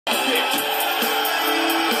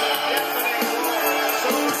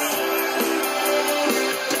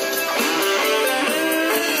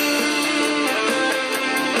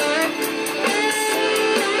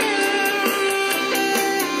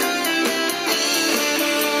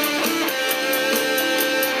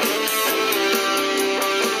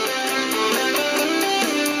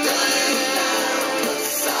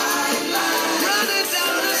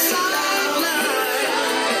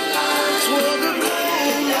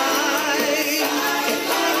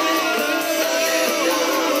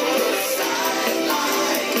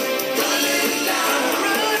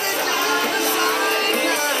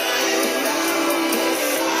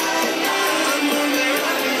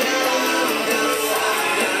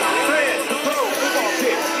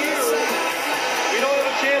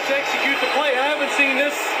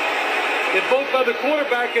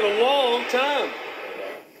quarterback in a long time.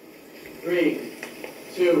 3,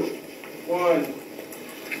 2, 1.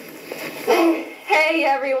 Hey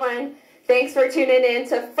everyone, thanks for tuning in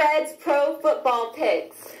to Fred's Pro Football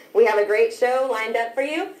Picks. We have a great show lined up for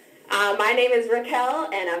you. My name is Raquel,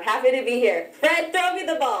 and I'm happy to be here. Fred, throw me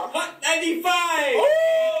the ball. Hot 95!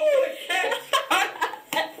 Oh,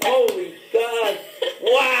 holy God.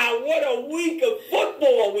 Wow, what a week of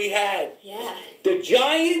football we had. Yeah. The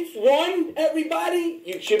Giants won, everybody.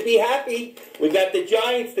 You should be happy. We got the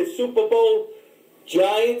Giants, the Super Bowl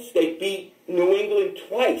Giants. They beat New England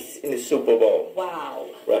twice in the Super Bowl. Wow.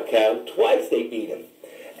 Raquel, twice they beat them.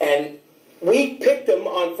 And we picked them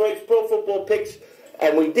on Fred's Pro Football Picks,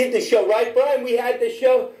 and we did the show, right, Brian? We had the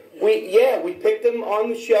show. We picked them on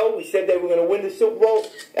the show. We said they were going to win the Super Bowl.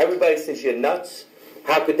 Everybody says, you're nuts.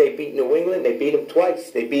 How could they beat New England? They beat them twice.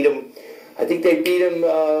 They beat them, I think they beat them,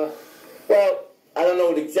 well, I don't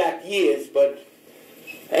know the exact years, but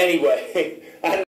anyway, I don't